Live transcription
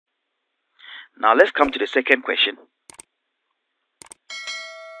Now let's come to the second question.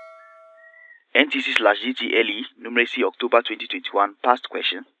 NTC/GTLE Numeracy October 2021 past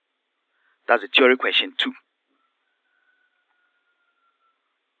question. That's the theory question 2.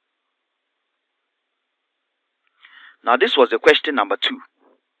 Now this was the question number 2.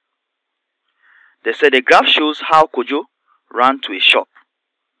 They said the graph shows how Kojo ran to a shop,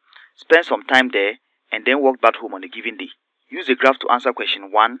 spent some time there, and then walked back home on a given day. Use the graph to answer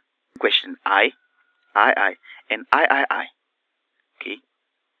question 1, question I, and I. Okay.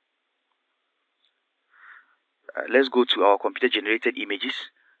 Let's go to our computer generated images.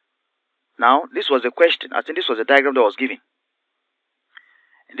 Now this was the question. I think this was the diagram that was given.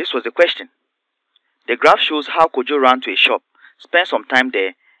 And this was the question. The graph shows how Kojo ran to a shop, spent some time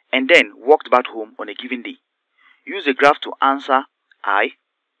there, and then walked back home on a given day. Use the graph to answer I,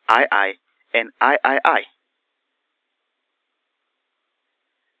 and I.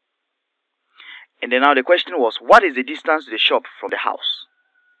 And then now the question was, what is the distance to the shop from the house?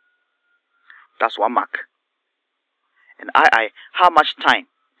 That's 1 mark. And I, how much time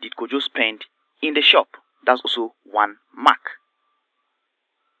did Kojo spend in the shop? That's also 1 mark.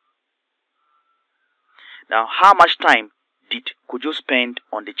 Now, how much time did Kojo spend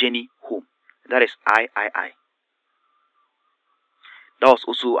on the journey home? That is I. That was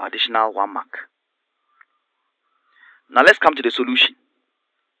also additional 1 mark. Now let's come to the solution.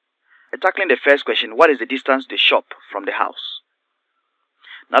 Tackling the first question, what is the distance to the shop from the house?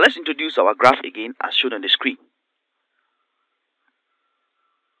 Now let's introduce our graph again as shown on the screen.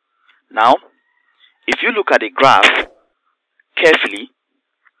 Now, if you look at the graph carefully,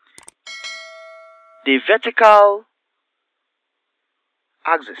 the vertical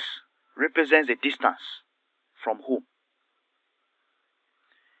axis represents the distance from home.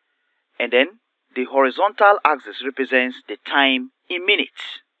 And then the horizontal axis represents the time in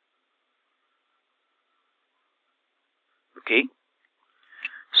minutes. Okay?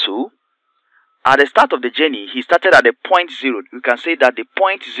 So, at the start of the journey, he started at the point 0. You can say that the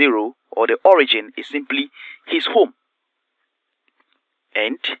point 0 or the origin is simply his home.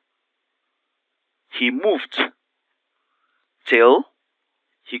 And he moved till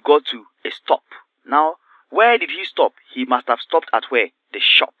he got to a stop. Now, where did he stop? He must have stopped at where? The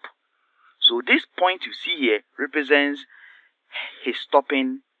shop. So this point you see here represents his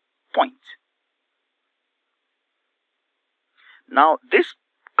stopping point. Now, this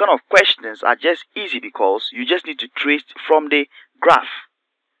kind of questions are just easy because you just need to trace from the graph.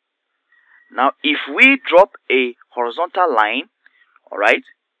 Now, if we drop a horizontal line, alright,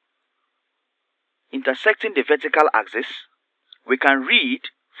 intersecting the vertical axis, we can read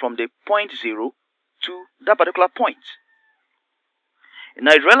from the point 0 to that particular point. And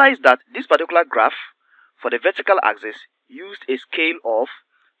I realized that this particular graph for the vertical axis used a scale of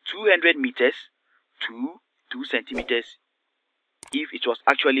 200 meters to 2 centimeters if it was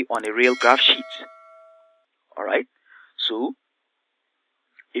actually on a real graph sheet. Alright, so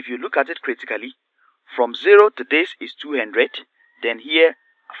if you look at it critically, from 0 to this is 200, then here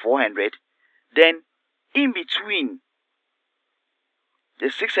 400, then in between the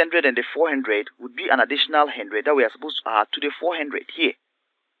 600 and the 400 would be an additional 100 that we are supposed to add to the 400 here.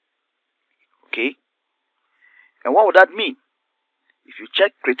 Okay, and what would that mean? If you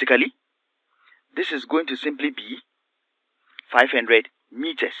check critically, this is going to simply be 500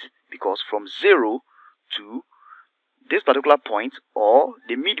 meters, because from 0 to this particular point, or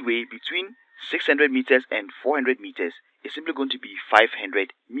the midway between 600 meters and 400 meters, is simply going to be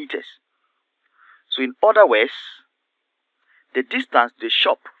 500 meters. So in other words, the distance to the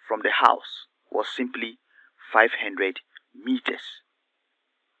shop from the house was simply 500 meters.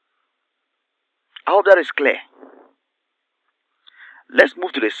 I hope that is clear. Let's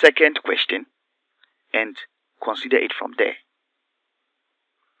move to the second question and consider it from there.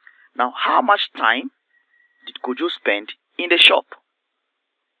 Now, how much time did Kojo spend in the shop?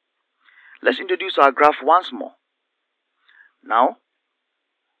 Let's introduce our graph once more. Now,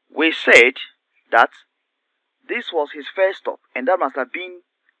 we said that this was his first stop, and that must have been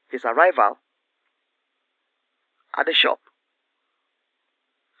his arrival at the shop.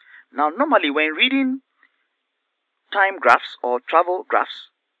 Now, normally when reading time graphs or travel graphs,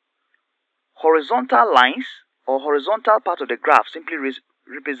 horizontal lines or horizontal part of the graph simply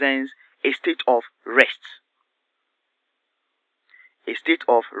represents a state of rest. A state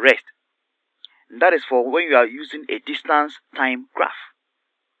of rest. And that is for when you are using a distance time graph.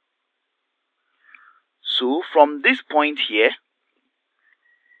 So from this point here,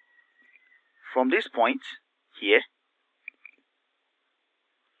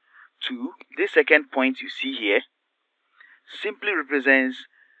 to this second point you see here, simply represents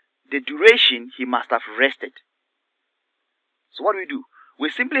the duration he must have rested. So what do? We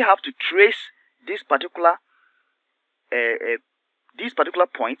simply have to trace this particular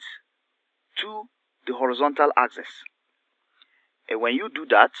points to the horizontal axis. And when you do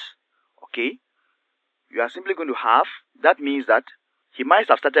that, okay, you are simply going to have, that means that he might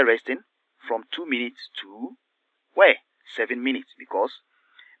have started resting from 2 minutes to where? 7 minutes, because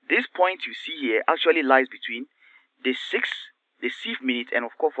this point you see here actually lies between the 6th minute, and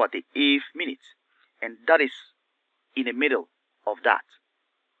of course what, the 8th minute, and that is in the middle of that.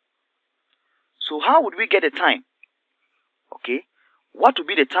 So how would we get the time? Okay, what would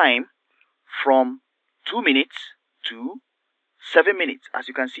be the time from 2 minutes to 7 minutes, as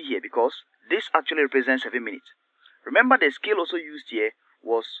you can see here, because this actually represents 7 minutes. Remember, the scale also used here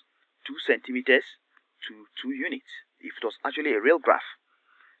was 2 centimeters to 2 units. If it was actually a real graph.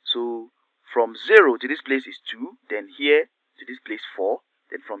 So from 0 to this place is 2, then here to this place 4,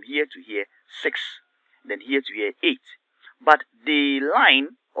 then from here to here 6, then here to here 8. But the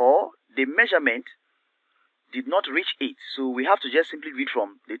line or the measurement did not reach 8, so we have to just simply read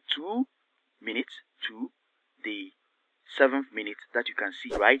from the 2 minutes to the 7th minute that you can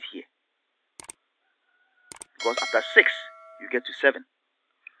see right here, because after 6 you get to 7.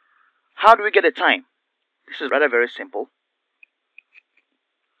 How do we get the time? This is rather very simple.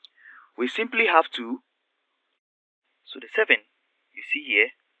 We simply have to, so the 7 you see here,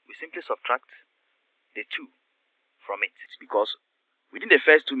 we simply subtract the 2 from it, because within the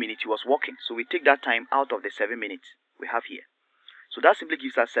first 2 minutes he was walking, so we take that time out of the 7 minutes we have here. So that simply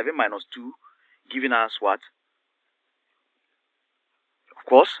gives us 7 minus 2, giving us what? Of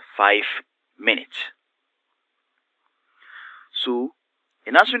course, 5 minutes. So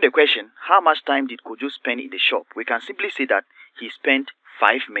in answering the question, how much time did Kojo spend in the shop? We can simply say that he spent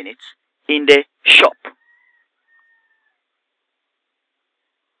 5 minutes in the shop.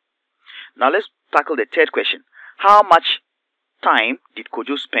 Now let's tackle the third question. How much time did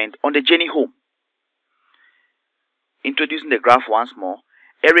Kojo spend on the journey home? Introducing the graph once more.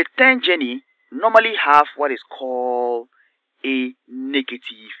 A return journey normally have what is called a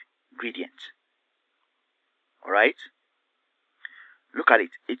negative gradient. Alright? Look at it.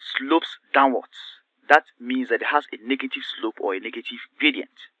 It slopes downwards. That means that it has a negative slope or a negative gradient.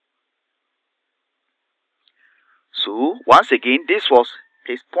 So, once again, this was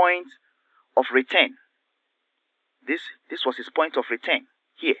his point of return. This was his point of return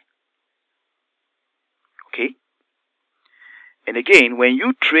here. Okay? And again, when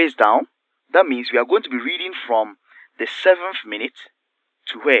you trace down, that means we are going to be reading from the 7th minute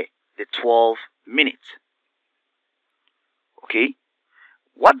to where? The 12th minute. Okay?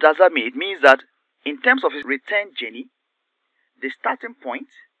 What does that mean? It means that in terms of his return journey, the starting point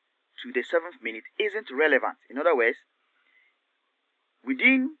to the 7th minute isn't relevant. In other words,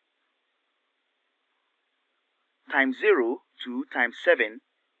 within time 0 to time 7,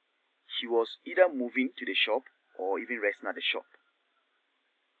 he was either moving to the shop or even resting at the shop.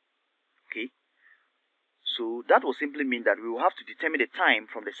 Okay? So that will simply mean that we will have to determine the time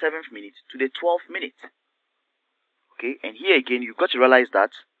from the 7th minute to the 12th minute. Okay, and here again, you've got to realize that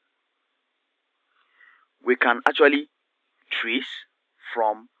we can actually trace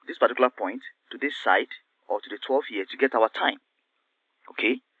from this particular point to this side or to the 12th here to get our time.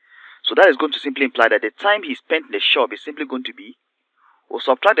 Okay, so that is going to simply imply that the time he spent in the shop is simply going to be, we'll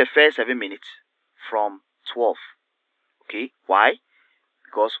subtract the first 7 minutes from 12. Okay, why?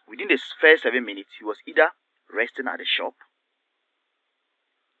 Because within the first 7 minutes, he was either resting at the shop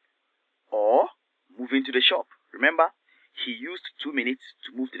or moving to the shop. Remember, he used 2 minutes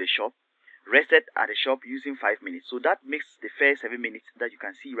to move to the shop, rested at the shop using 5 minutes. So that makes the first 7 minutes that you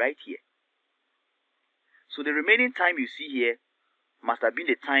can see right here. So the remaining time you see here must have been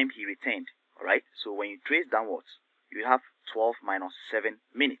the time he returned. Alright, so when you trace downwards, you have 12 minus 7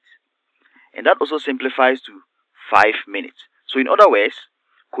 minutes. And that also simplifies to 5 minutes. So in other words,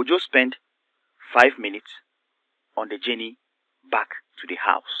 Kojo spent 5 minutes on the journey back to the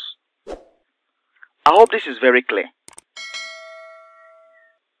house. I hope this is very clear.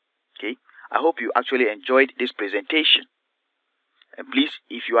 Okay, I hope you actually enjoyed this presentation. And please,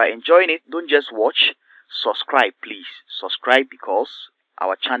 if you are enjoying it, don't just watch, subscribe please. Subscribe because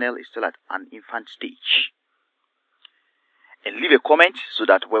our channel is still at an infant stage. And leave a comment so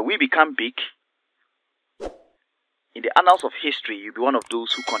that when we become big, in the annals of history, you'll be one of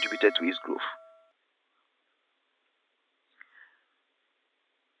those who contributed to its growth.